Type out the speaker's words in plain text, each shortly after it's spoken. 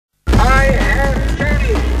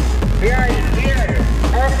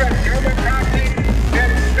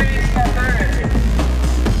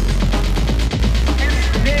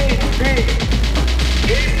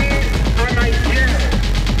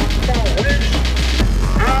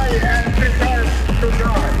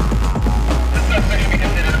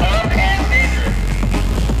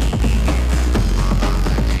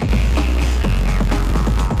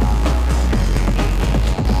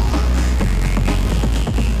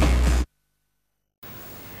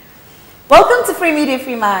Welcome to Free Media,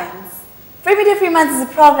 Free Minds. Free Media, Free Minds is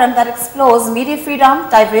a program that explores media freedom,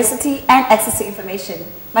 diversity, and access to information.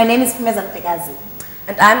 My name is Pimeza Mtegazi.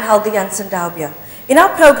 And I'm Haldi Jansen-Daubia. In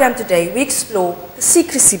our program today, we explore the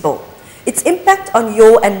Secrecy Bill, its impact on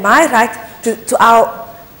your and my right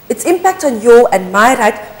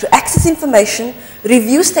to access information,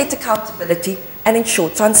 review state accountability, and ensure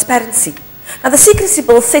transparency. Now, the Secrecy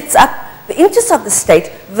Bill sets up the interests of the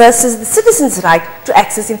state versus the citizen's right to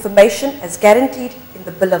access information as guaranteed in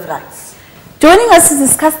the Bill of Rights. Joining us to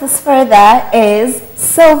discuss this further is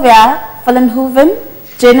Sylvia Vollenhoven,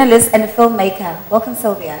 journalist and a filmmaker. Welcome,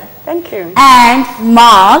 Sylvia. Thank you. And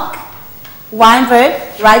Mark Weinberg,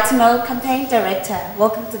 Right to Know campaign director.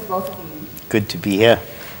 Welcome to both of you. Good to be here.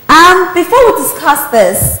 Before we discuss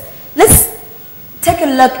this, let's take a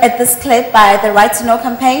look at this clip by the Right to Know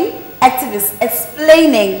campaign activists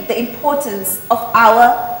explaining the importance of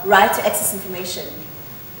our right to access information.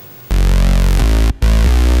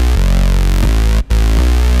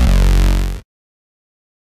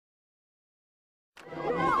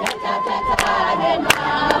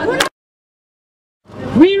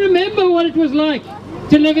 We remember what it was like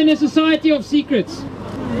to live in a society of secrets.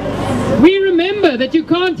 We remember that you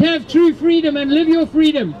can't have true freedom and live your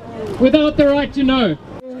freedom without the right to know.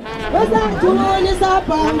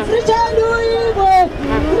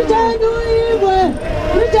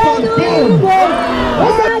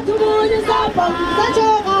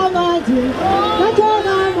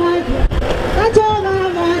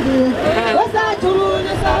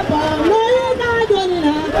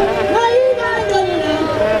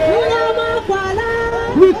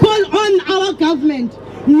 We call on our government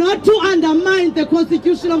not to undermine the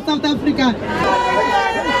Constitution of South Africa.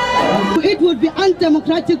 It would be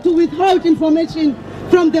undemocratic to withhold information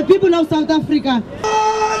from the people of South Africa.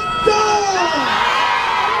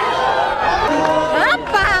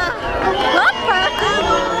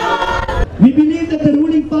 We believe that the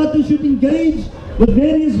ruling party should engage with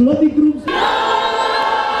various lobby groups.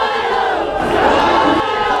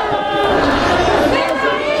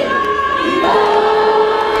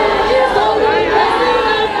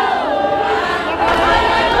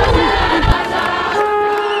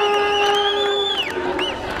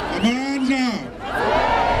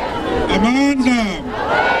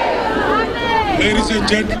 Ladies and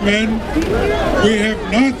gentlemen, we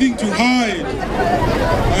have nothing to hide,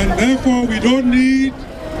 and therefore we don't need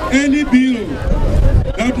any bill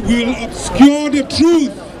that will obscure the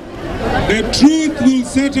truth. The truth will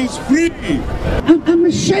set us free. I'm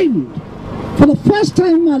ashamed for the first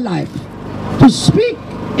time in my life to speak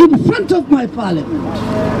in front of my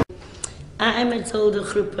parliament. I'm a older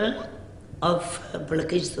group of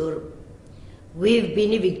Blakisdorp. We've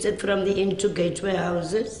been evicted from the Into Gateway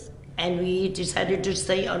houses, and we decided to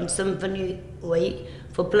stay on Symphony Way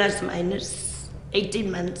for plus minus 18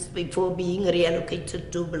 months before being reallocated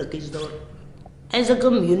to Blakisdorp. As a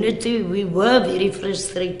community, we were very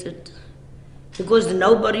frustrated because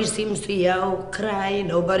nobody seems to hear our cry,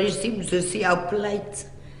 nobody seems to see our plight,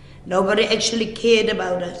 nobody actually cared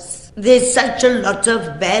about us. There's such a lot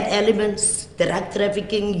of bad elements: drug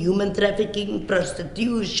trafficking, human trafficking,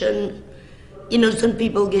 prostitution. Innocent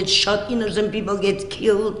people get shot, innocent people get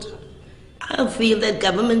killed. I feel that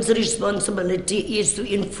government's responsibility is to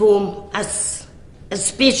inform us,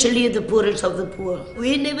 especially the poorest of the poor.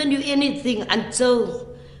 We never knew anything until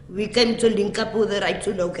we came to link up with the Right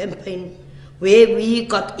to Know campaign, where we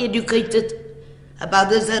got educated about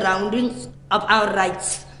the surroundings of our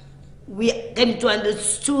rights. We came to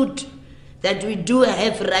understood that we do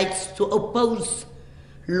have rights to oppose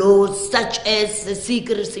laws such as the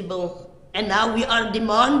Secrecy Bill. And now we are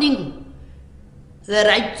demanding the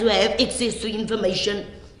right to have access to information,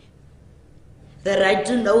 the right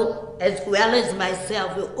to know, as well as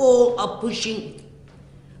myself. We all are pushing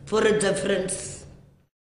for a difference.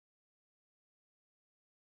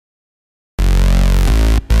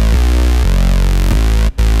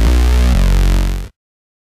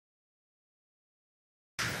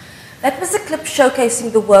 That was a clip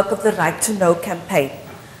showcasing the work of the Right to Know campaign.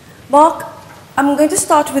 Mark, I'm going to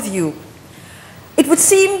start with you. It would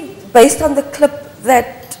seem, based on the clip,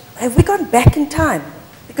 that have we gone back in time?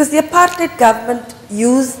 Because the apartheid government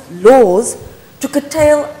used laws to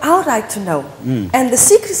curtail our right to know. And the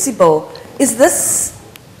Secrecy Bill, is this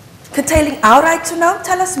curtailing our right to know?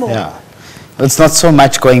 Tell us more. Yeah. It's not so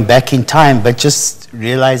much going back in time, but just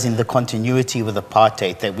realizing the continuity with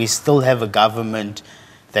apartheid, that we still have a government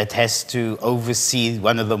that has to oversee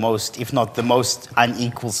one of the most, if not the most,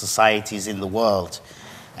 unequal societies in the world.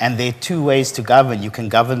 And there are two ways to govern. You can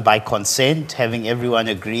govern by consent, having everyone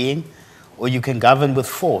agreeing, or you can govern with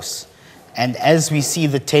force. And as we see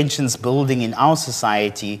the tensions building in our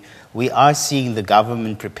society, we are seeing the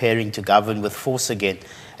government preparing to govern with force again.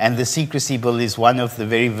 And the Secrecy Bill is one of the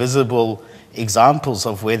very visible examples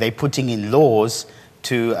of where they're putting in laws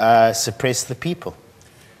to suppress the people.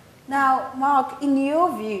 Now, Mark, in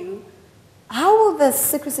your view, how will the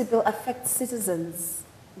Secrecy Bill affect citizens'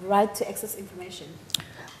 right to access information?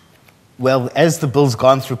 Well, as the bill's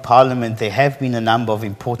gone through Parliament, there have been a number of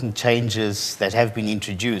important changes that have been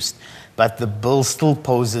introduced, but the bill still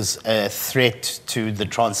poses a threat to the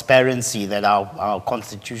transparency that our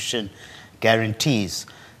Constitution guarantees.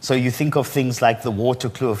 So you think of things like the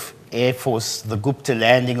Waterkloof Air Force, the Gupta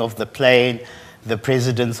landing of the plane, the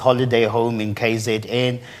President's holiday home in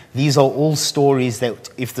KZN. These are all stories that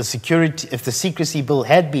if the Secrecy Bill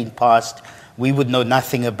had been passed, we would know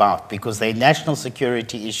nothing about, because they're national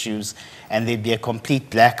security issues and there'd be a complete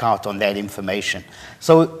blackout on that information.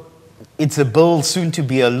 So it's a bill, soon to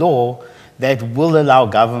be a law, that will allow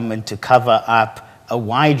government to cover up a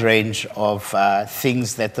wide range of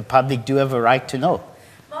things that the public do have a right to know.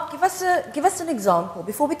 Mark, give us an example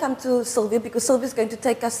before we come to Sylvia, because Sylvia is going to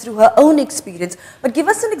take us through her own experience. But give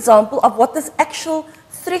us an example of what this actual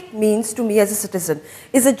threat means to me as a citizen.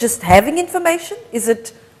 Is it just having information? Is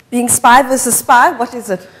it being spy versus spy? What is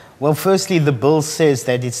it? Well, firstly, the bill says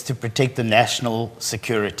that it's to protect the national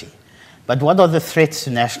security. But what are the threats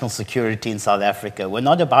to national security in South Africa? We're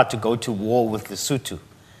not about to go to war with Lesotho.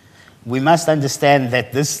 We must understand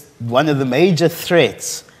that one of the major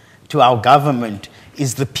threats to our government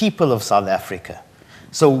is the people of South Africa.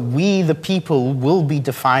 So we, the people, will be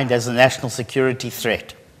defined as a national security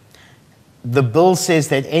threat. The bill says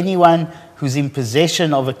that anyone who's in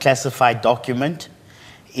possession of a classified document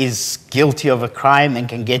is guilty of a crime and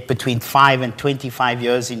can get between 5 and 25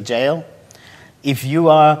 years in jail. If you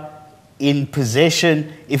are in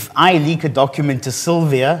possession, if I leak a document to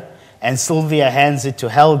Sylvia and Sylvia hands it to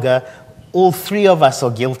Helga, all three of us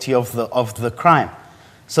are guilty of the crime.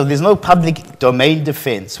 So there's no public domain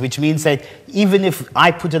defense, which means that even if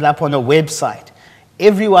I put it up on a website,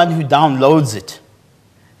 everyone who downloads it,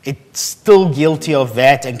 it's still guilty of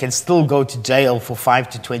that and can still go to jail for 5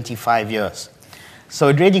 to 25 years. So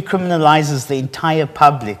it really criminalizes the entire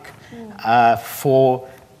public for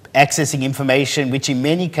accessing information, which in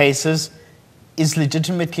many cases is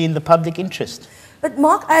legitimately in the public interest. But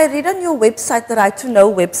Mark, I read on your website, the Right to Know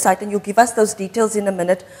website, and you'll give us those details in a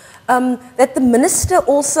minute, that the minister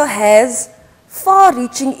also has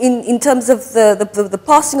far-reaching, in terms of the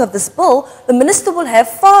passing of this bill, the minister will have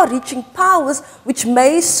far-reaching powers which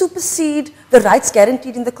may supersede the rights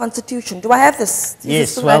guaranteed in the Constitution. Do I have this?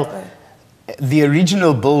 Yes, well, the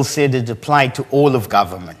original bill said it applied to all of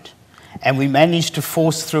government. And we managed to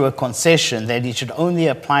force through a concession that it should only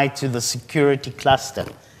apply to the security cluster,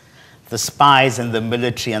 the spies and the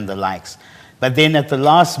military and the likes. But then at the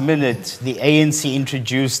last minute, the ANC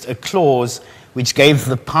introduced a clause which gave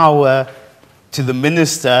the power to the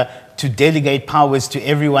minister to delegate powers to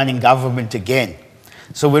everyone in government again.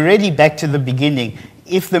 So we're really back to the beginning.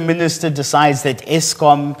 If the minister decides that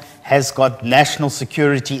ESCOM has got national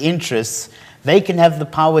security interests, they can have the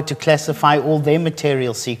power to classify all their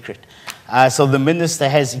material secret. So the minister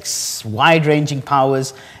has wide-ranging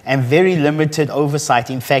powers and very limited oversight.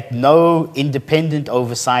 In fact, no independent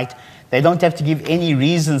oversight. They don't have to give any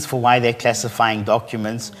reasons for why they're classifying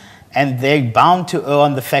documents, and they're bound to err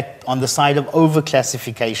on the side of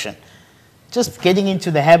over-classification. Just getting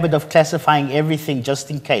into the habit of classifying everything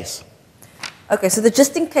just in case. Okay, so the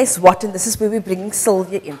just in case what, and this is where we're bringing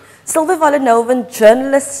Sylvia in. Sylvia Vollenhoven,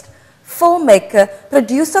 journalist, filmmaker,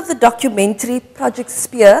 producer of the documentary Project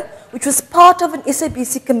Spear, which was part of an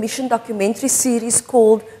SABC Commission documentary series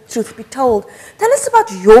called Truth Be Told. Tell us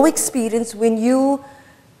about your experience when you,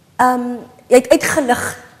 there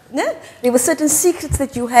were certain secrets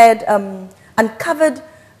that you had uncovered,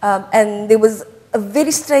 and there was a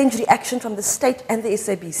very strange reaction from the state and the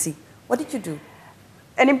SABC. What did you do?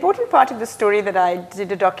 An important part of the story that I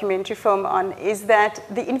did a documentary film on is that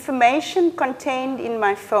the information contained in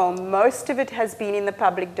my film, most of it has been in the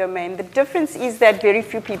public domain. The difference is that very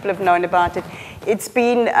few people have known about it. It's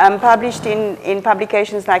been published in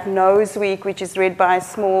publications like Noseweek, which is read by a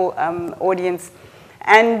small audience.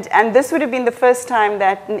 And this would have been the first time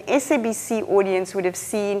that an SABC audience would have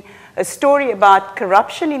seen a story about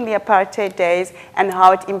corruption in the apartheid days and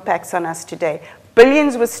how it impacts on us today.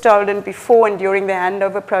 Billions were stolen before and during the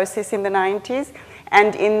handover process in the 90s.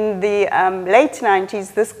 And in the late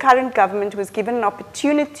 90s, this current government was given an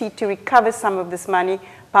opportunity to recover some of this money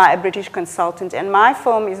by a British consultant. And my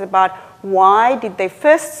film is about why did they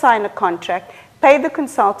first sign a contract, pay the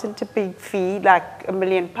consultant a big fee, like £1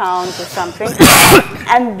 million or something,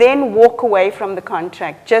 and then walk away from the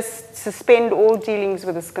contract. Just suspend all dealings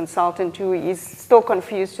with this consultant who is still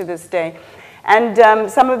confused to this day. And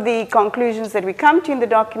some of the conclusions that we come to in the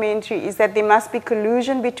documentary is that there must be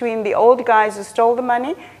collusion between the old guys who stole the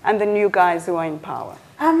money and the new guys who are in power.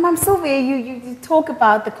 Sylvia, you talk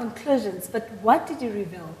about the conclusions, but what did you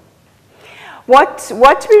reveal?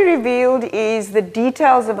 What we revealed is the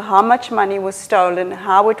details of how much money was stolen,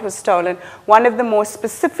 how it was stolen. One of the more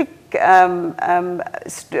specific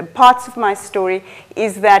parts of my story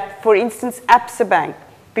is that, for instance, Absa Bank,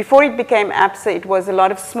 before it became Absa, it was a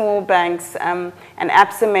lot of small banks, and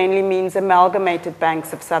Absa mainly means Amalgamated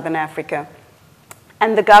Banks of Southern Africa.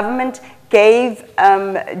 And the government gave,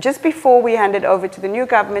 just before we handed over to the new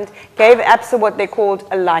government, gave Absa what they called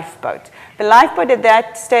a lifeboat. The lifeboat at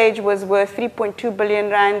that stage was worth 3.2 billion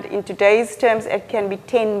rand. In today's terms, it can be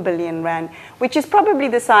 10 billion rand, which is probably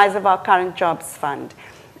the size of our current jobs fund.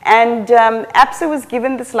 And Absa was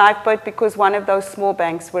given this lifeboat because one of those small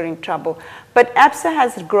banks were in trouble. But Absa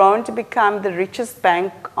has grown to become the richest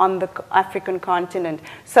bank on the African continent.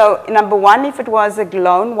 So number one, if it was a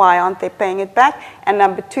loan, why aren't they paying it back? And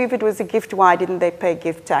number two, if it was a gift, why didn't they pay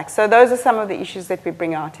gift tax? So those are some of the issues that we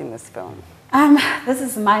bring out in this film. This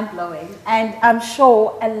is mind-blowing, and I'm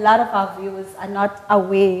sure a lot of our viewers are not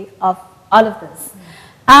aware of all of this.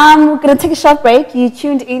 We're going to take a short break. You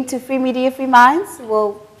tuned in to Free Media, Free Minds.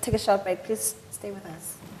 We'll take a short break. Please stay with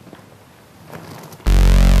us.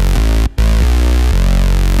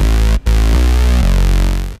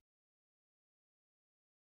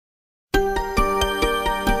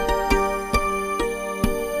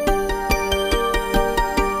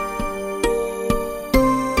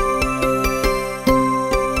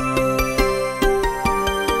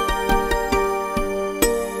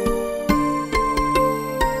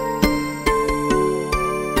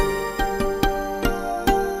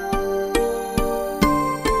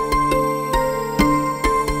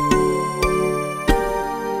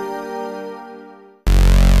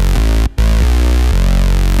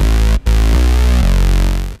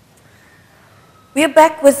 We are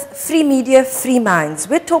back with Free Media, Free Minds.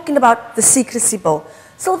 We're talking about the Secrecy Bill.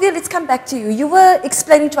 Sylvia, let's come back to you. You were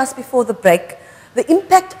explaining to us before the break the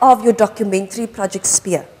impact of your documentary, Project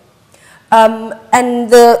Spear. And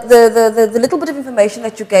the little bit of information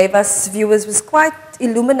that you gave us, viewers, was quite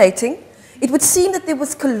illuminating. It would seem that there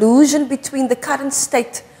was collusion between the current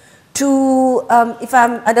state to,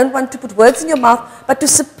 I don't want to put words in your mouth, but to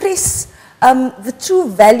suppress the true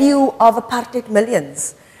value of apartheid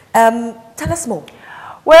millions. Tell us more.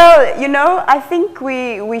 Well, you know, I think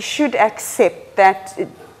we should accept that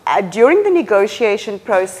during the negotiation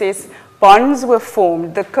process, bonds were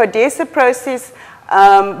formed. The CODESA process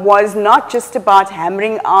was not just about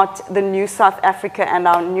hammering out the new South Africa and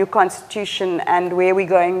our new constitution and where we're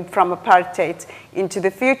going from apartheid into the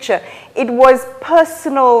future. It was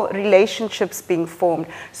personal relationships being formed.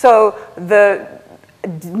 So the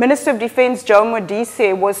Minister of Defense, Joe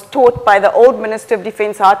Modise, was taught by the old Minister of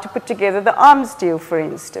Defense how to put together the arms deal, for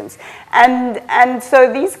instance. And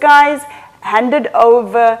so these guys handed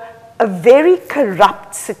over a very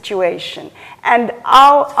corrupt situation. And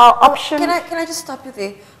our option... Can I just stop you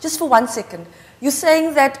there? Just for 1 second. You're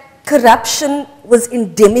saying that corruption was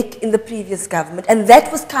endemic in the previous government, and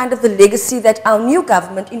that was kind of the legacy that our new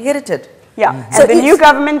government inherited. Yeah, and the new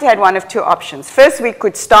government had one of two options. First, we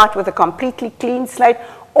could start with a completely clean slate,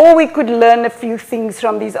 or we could learn a few things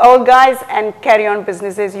from these old guys and carry on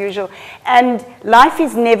business as usual. And life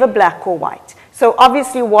is never black or white. So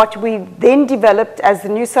obviously what we then developed as the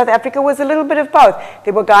new South Africa was a little bit of both.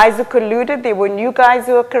 There were guys who colluded, there were new guys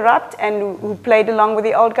who were corrupt and who played along with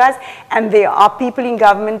the old guys, and there are people in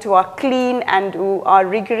government who are clean and who are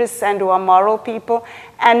rigorous and who are moral people.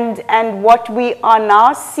 And what we are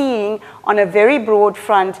now seeing on a very broad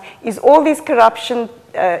front is all these corruption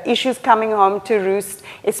issues coming home to roost,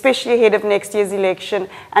 especially ahead of next year's election,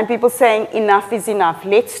 and people saying enough is enough.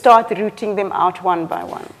 Let's start rooting them out one by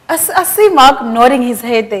one. I see Mark nodding his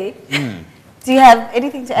head there. Do you have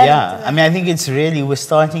anything to add? Yeah, to that? I mean, I think it's really, we're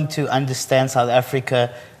starting to understand South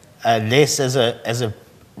Africa less as a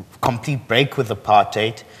complete break with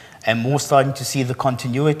apartheid and more starting to see the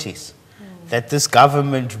continuities. That this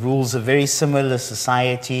government rules a very similar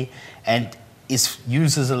society and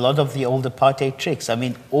uses a lot of the old apartheid tricks. I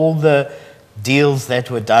mean, all the deals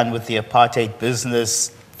that were done with the apartheid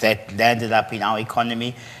business that landed up in our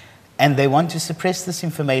economy, and they want to suppress this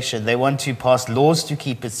information. They want to pass laws to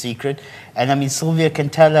keep it secret. And I mean, Sylvia can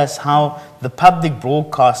tell us how the public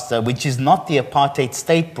broadcaster, which is not the apartheid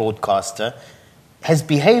state broadcaster, has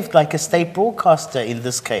behaved like a state broadcaster in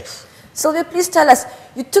this case. Sylvia, please tell us,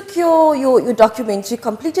 you took your documentary,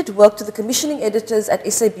 completed work to the commissioning editors at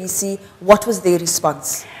SABC. What was their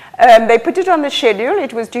response? They put it on the schedule.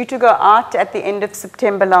 It was due to go out at the end of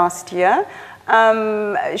September last year.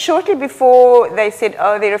 Shortly before, they said,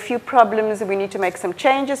 oh, there are a few problems, we need to make some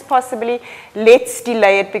changes possibly. Let's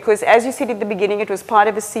delay it because, as you said at the beginning, it was part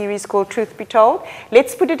of a series called Truth Be Told.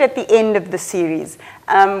 Let's put it at the end of the series,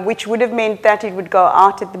 which would have meant that it would go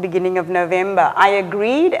out at the beginning of November. I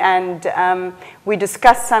agreed, and we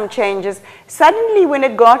discussed some changes. Suddenly, when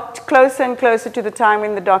it got closer and closer to the time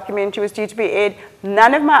when the documentary was due to be aired,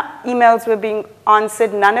 none of my emails were being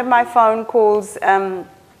answered, none of my phone calls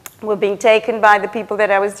were being taken by the people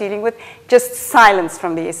that I was dealing with, just silence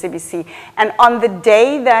from the SABC. And on the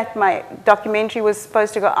day that my documentary was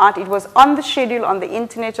supposed to go out, it was on the schedule, on the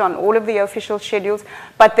internet, on all of the official schedules,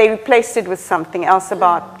 but they replaced it with something else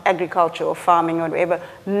about agriculture or farming or whatever.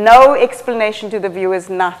 No explanation to the viewers,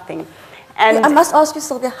 nothing. And I must ask you,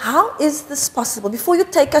 Sylvia, how is this possible? Before you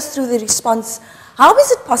take us through the response, how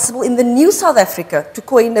is it possible in the new South Africa, to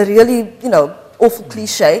coin a really, awful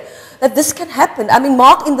cliche, that this can happen? I mean,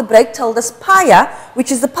 Mark in the break told us PAIA,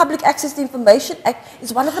 which is the Public Access to Information Act,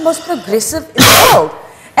 is one of the most progressive in the world.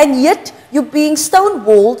 And yet, you're being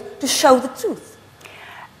stonewalled to show the truth.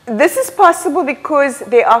 This is possible because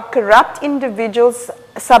there are corrupt individuals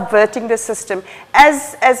subverting the system.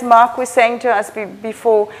 As Mark was saying to us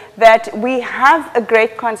before, that we have a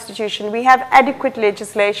great constitution, we have adequate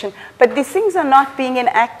legislation, but these things are not being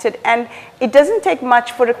enacted, and it doesn't take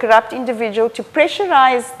much for a corrupt individual to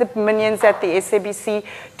pressurize the minions at the SABC,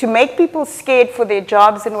 to make people scared for their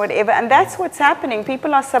jobs and whatever, and that's what's happening.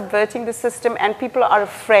 People are subverting the system and people are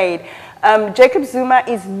afraid. Jacob Zuma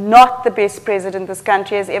is not the best president this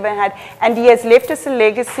country has ever had, and he has left us a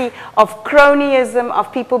legacy of cronyism,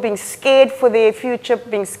 of people being scared for their future,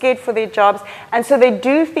 being scared for their jobs, and so they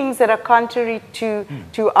do things that are contrary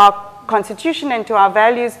to our constitution and to our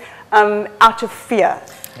values out of fear.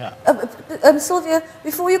 Yeah. Sylvia,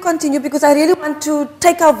 before you continue, because I really want to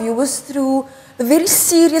take our viewers through the very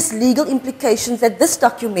serious legal implications that this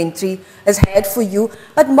documentary has had for you,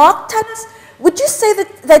 but Mark, tell us, would you say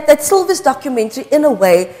that Sylvia's documentary, in a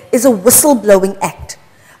way, is a whistleblowing act?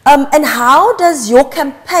 And how does your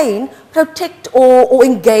campaign protect or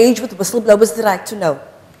engage with whistleblowers the right to know?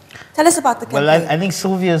 Tell us about the campaign. Well, I think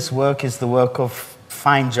Sylvia's work is the work of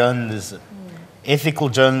fine journalism, ethical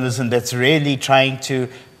journalism that's really trying to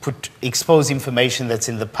expose information that's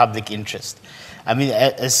in the public interest. I mean,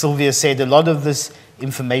 as Sylvia said, a lot of this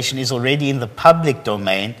information is already in the public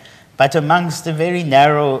domain, but amongst a very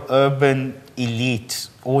narrow urban elite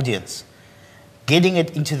audience. Getting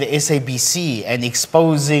it into the SABC and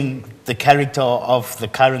exposing the character of the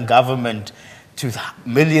current government to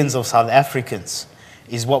millions of South Africans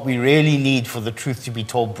is what we really need for the truth to be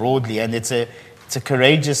told broadly. And it's a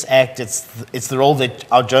courageous act. It's the role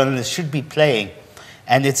that our journalists should be playing.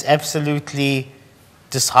 And it's absolutely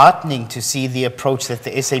disheartening to see the approach that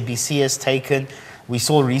the SABC has taken. We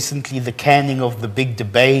saw recently the canning of the big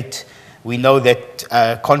debate. We know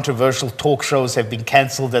that controversial talk shows have been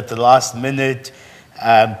cancelled at the last minute,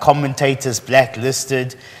 commentators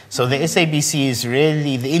blacklisted. So the SABC is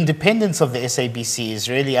really, the independence of the SABC is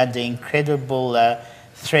really under incredible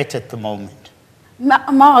threat at the moment.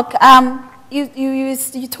 Mark,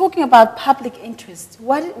 you're talking about public interest.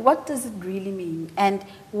 What does it really mean? And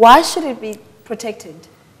why should it be protected?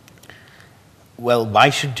 Well,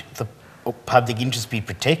 why should the public interest be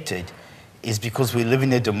protected? Is because we live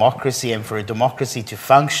in a democracy, and for a democracy to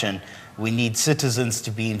function, we need citizens to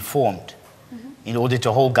be informed in order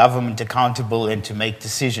to hold government accountable and to make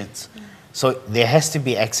decisions. So there has to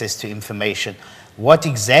be access to information. What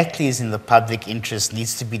exactly is in the public interest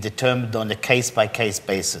needs to be determined on a case-by-case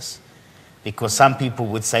basis, because some people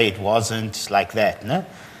would say it wasn't like that. No?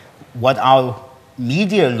 What our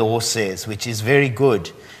media law says, which is very good,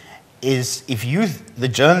 is if you, the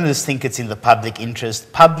journalists, think it's in the public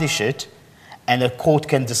interest, publish it, and a court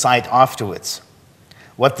can decide afterwards.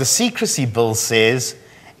 What the Secrecy Bill says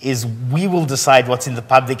is we will decide what's in the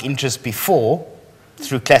public interest before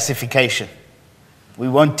through classification. We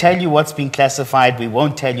won't tell you what's been classified, we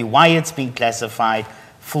won't tell you why it's been classified,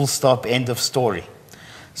 full stop, end of story.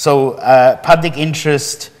 So public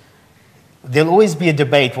interest, there'll always be a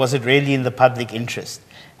debate, was it really in the public interest?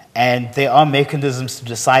 And there are mechanisms to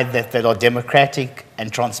decide that are democratic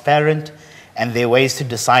and transparent, and there are ways to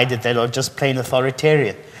decide it that are just plain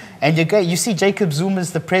authoritarian. And you see Jacob Zuma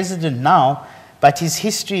is the president now, but his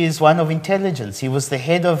history is one of intelligence. He was the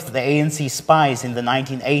head of the ANC spies in the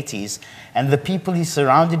 1980s, and the people he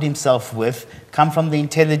surrounded himself with come from the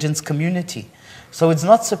intelligence community. So it's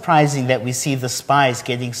not surprising that we see the spies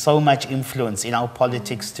getting so much influence in our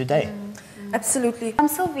politics today. Absolutely.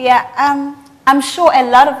 Sylvia, I'm sure a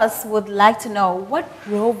lot of us would like to know what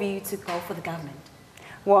drove you to go for the government?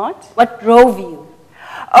 What? What drove you?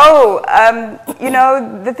 Oh, you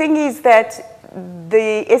know, the thing is that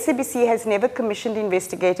the SABC has never commissioned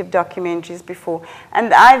investigative documentaries before.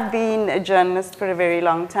 And I've been a journalist for a very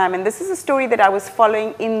long time. And this is a story that I was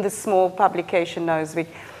following in the small publication Noseweek.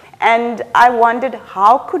 And I wondered,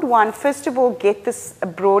 how could one, first of all, get this a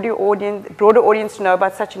broader audience to know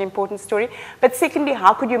about such an important story? But secondly,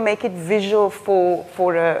 how could you make it visual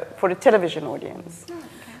for a television audience?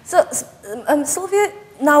 So, Sylvia,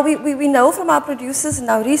 now we know from our producers and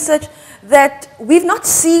our research that we've not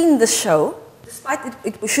seen the show, despite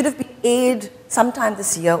it should have been aired sometime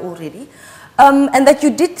this year already, and that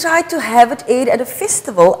you did try to have it aired at a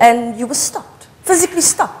festival and you were stopped, physically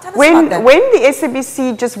stopped. Tell us about that. When the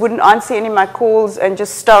SABC just wouldn't answer any of my calls and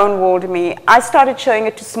just stonewalled me, I started showing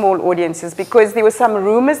it to small audiences because there were some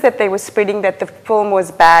rumors that they were spreading that the film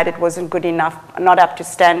was bad, it wasn't good enough, not up to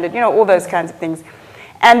standard, you know, all those kinds of things.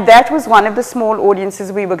 And that was one of the small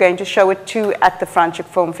audiences we were going to show it to at the Franschhoek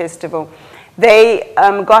Film Festival. They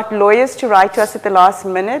got lawyers to write to us at the last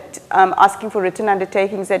minute, asking for written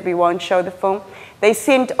undertakings that we won't show the film. They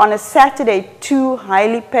sent on a Saturday 2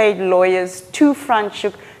 highly paid lawyers to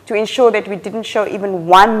Franschhoek to ensure that we didn't show even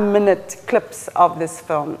 1-minute clips of this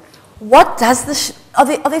film. What does the are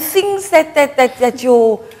there things that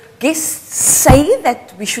your guests say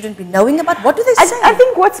that we shouldn't be knowing about? What do they say? I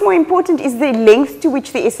think what's more important is the length to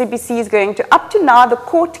which the SABC is going to. Up to now, the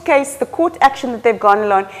court case, the court action that they've gone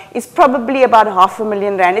along is probably about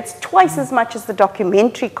R500,000. It's twice as much as the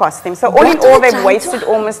documentary cost them. So all in all, they've wasted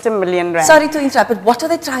almost R1 million. Sorry to interrupt, but what are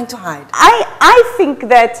they trying to hide? I think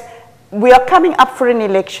that we are coming up for an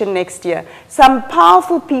election next year. Some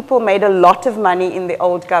powerful people made a lot of money in the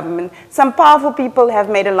old government. Some powerful people have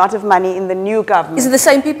made a lot of money in the new government. Is it the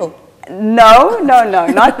same people? No,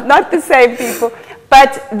 not the same people.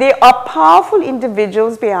 But there are powerful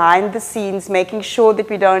individuals behind the scenes making sure that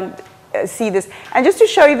we don't see this. And just to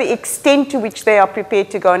show you the extent to which they are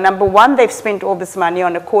prepared to go. Number one, they've spent all this money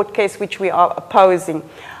on a court case which we are opposing.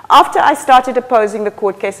 After I started opposing the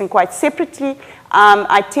court case, and quite separately,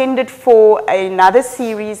 I tendered for another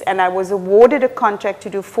series and I was awarded a contract to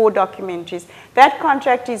do 4 documentaries. That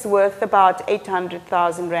contract is worth about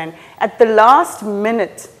 800,000 Rand. At the last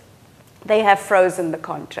minute, they have frozen the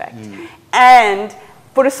contract. And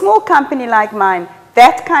for a small company like mine,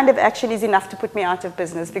 that kind of action is enough to put me out of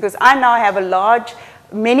business because I now have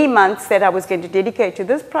many months that I was going to dedicate to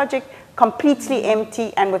this project completely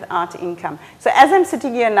empty and without income. So as I'm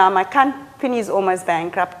sitting here now, my company is almost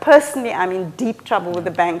bankrupt. Personally, I'm in deep trouble with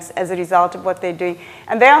the banks as a result of what they're doing.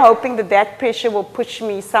 And they're hoping that that pressure will push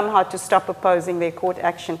me somehow to stop opposing their court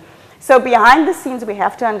action. So behind the scenes, we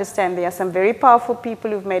have to understand there are some very powerful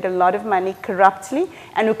people who've made a lot of money corruptly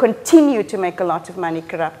and who continue to make a lot of money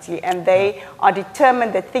corruptly. And they are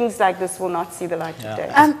determined that things like this will not see the light of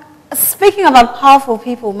day. Speaking about powerful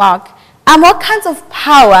people, Mark, what kinds of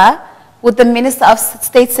power would the Minister of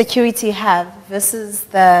State Security have versus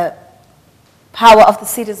the power of the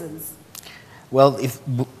citizens? Well,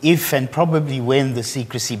 if and probably when the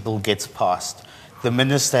secrecy bill gets passed, the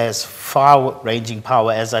minister has far-ranging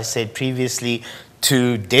power, as I said previously,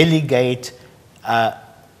 to delegate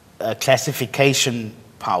classification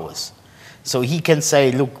powers. So he can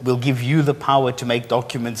say, look, we'll give you the power to make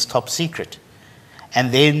documents top secret.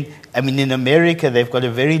 And then, I mean, in America, they've got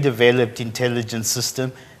a very developed intelligence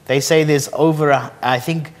system. They say there's over, I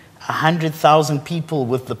think, 100,000 people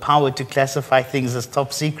with the power to classify things as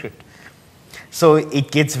top secret. So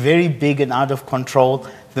it gets very big and out of control.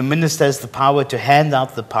 The minister has the power to hand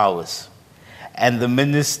out the powers. And the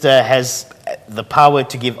minister has the power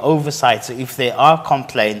to give oversight. So if there are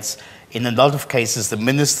complaints, in a lot of cases, the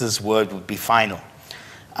minister's word would be final.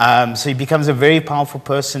 So he becomes a very powerful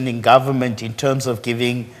person in government in terms of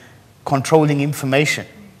controlling information.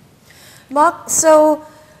 Mark, so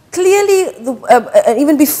clearly,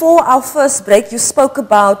 even before our first break, you spoke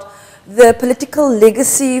about the political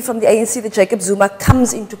legacy from the ANC that Jacob Zuma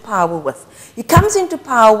comes into power with. He comes into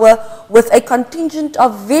power with a contingent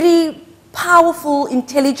of very powerful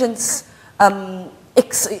intelligence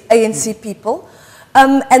ex-ANC people,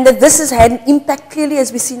 and that this has had an impact clearly,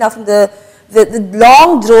 as we see now from the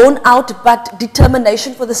long drawn out but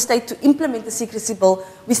determination for the state to implement the secrecy bill.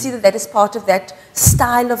 We see that is part of that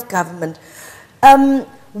style of government.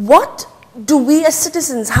 What do we as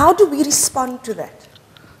citizens, how do we respond to that?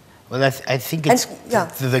 Well, I think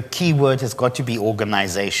the key word has got to be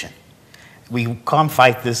organization. we can't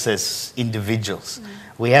fight this as individuals.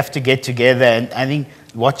 We have to get together, and I think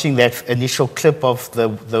watching that initial clip of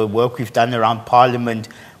the work we've done around Parliament,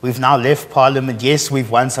 we've now left Parliament. Yes,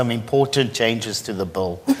 we've won some important changes to the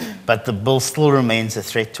bill, but the bill still remains a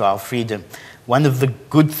threat to our freedom. One of the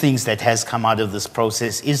good things that has come out of this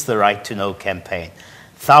process is the Right to Know campaign.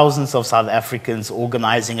 Thousands of South Africans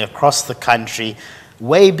organizing across the country,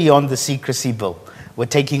 way beyond the secrecy bill. We're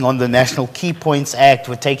taking on the National Key Points Act,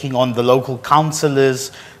 we're taking on the local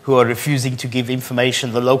councillors who are refusing to give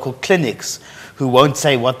information, the local clinics who won't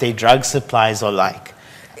say what their drug supplies are like.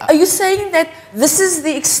 Are you saying that this is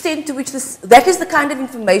the extent to which that is the kind of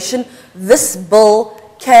information this bill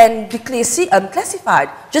can be classified?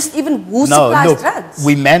 Just even who supplies drugs?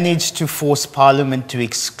 We managed to force Parliament to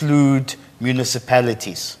exclude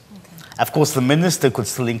municipalities. Okay. Of course, the minister could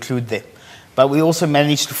still include them. But we also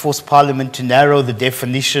managed to force Parliament to narrow the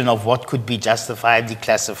definition of what could be justifiably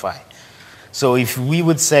classified. So if we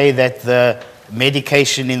would say that the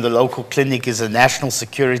medication in the local clinic is a national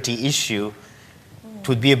security issue, it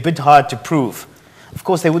would be a bit hard to prove. Of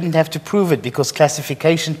course, they wouldn't have to prove it because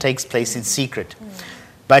classification takes place in secret.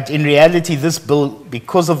 But in reality, this bill,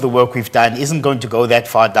 because of the work we've done, isn't going to go that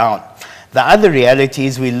far down. The other reality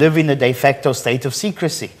is we live in a de facto state of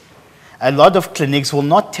secrecy. A lot of clinics will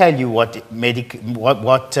not tell you what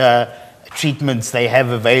treatments they have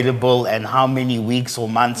available and how many weeks or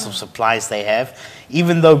months of supplies they have,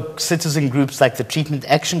 even though citizen groups like the Treatment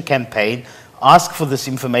Action Campaign ask for this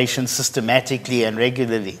information systematically and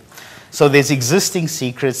regularly. So there's existing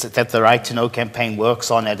secrets that the Right to Know campaign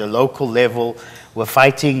works on at a local level. We're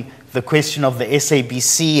fighting the question of the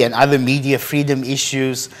SABC and other media freedom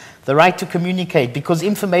issues, the right to communicate, because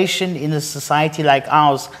information in a society like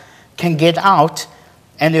ours can get out,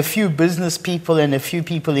 and a few business people and a few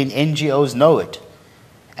people in NGOs know it.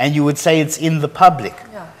 And you would say it's in the public.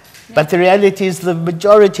 Yeah. But the reality is the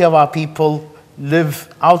majority of our people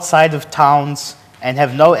live outside of towns and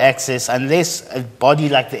have no access unless a body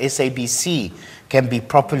like the SABC can be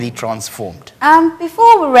properly transformed.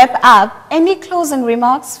 Before we wrap up, any closing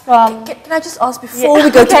remarks from... Can I just ask before we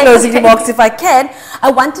go to closing remarks, if I can?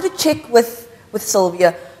 I wanted to check with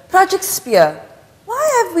Sylvia. Project Spear,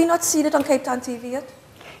 why have we not seen it on Cape Town TV yet?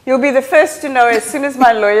 You'll be the first to know as soon as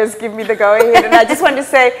my lawyers give me the go-ahead. And I just want to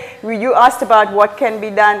say, you asked about what can be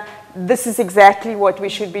done. This is exactly what we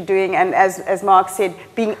should be doing. And as Mark said,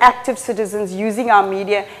 being active citizens, using our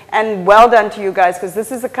media, and well done to you guys, because this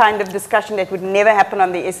is the kind of discussion that would never happen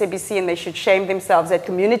on the SABC, and they should shame themselves that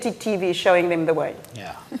community TV is showing them the way.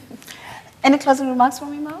 Yeah. Any closing remarks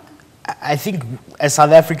from you, Mark? I think as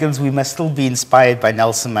South Africans, we must still be inspired by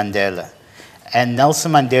Nelson Mandela. And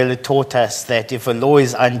Nelson Mandela taught us that if a law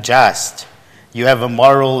is unjust, you have a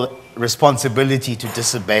moral responsibility to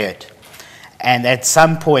disobey it. And at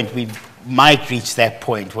some point, we might reach that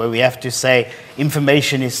point where we have to say,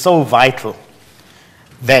 information is so vital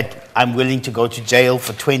that I'm willing to go to jail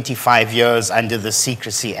for 25 years under the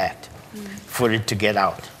Secrecy Act for it to get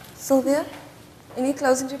out. Sylvia, any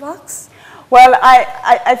closing remarks? Well,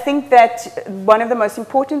 I think that one of the most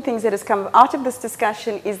important things that has come out of this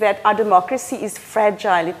discussion is that our democracy is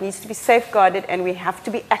fragile. It needs to be safeguarded, and we have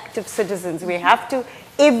to be active citizens. We have to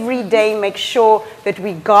every day make sure that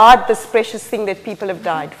we guard this precious thing that people have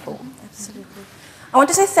died for. Absolutely. I want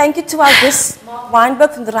to say thank you to our guest, Mark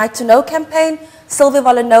Weinberg from the Right to Know campaign, Sylvia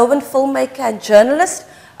Vollenhoven, filmmaker and journalist,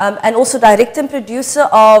 and also director and producer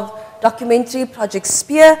of documentary Project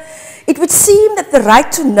Spear. It would seem that the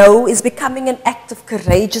right to know is becoming an act of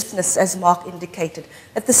courageousness, as Mark indicated,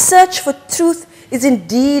 that the search for truth is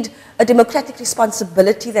indeed a democratic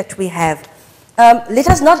responsibility that we have. Let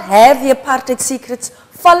us not have the apartheid secrets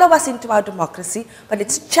follow us into our democracy, but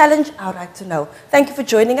let's challenge our right to know. Thank you for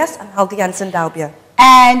joining us. I'm Helge Jansen-Daubia.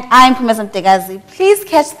 And I'm Pumazam Tegazi. Please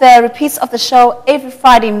catch the repeats of the show every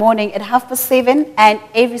Friday morning at 7:30 and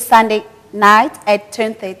every Sunday night at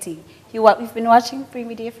 10:30. We've been watching Free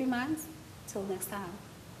Media, Free Minds. Till next time.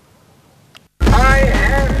 I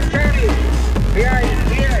have studied the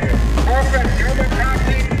idea of a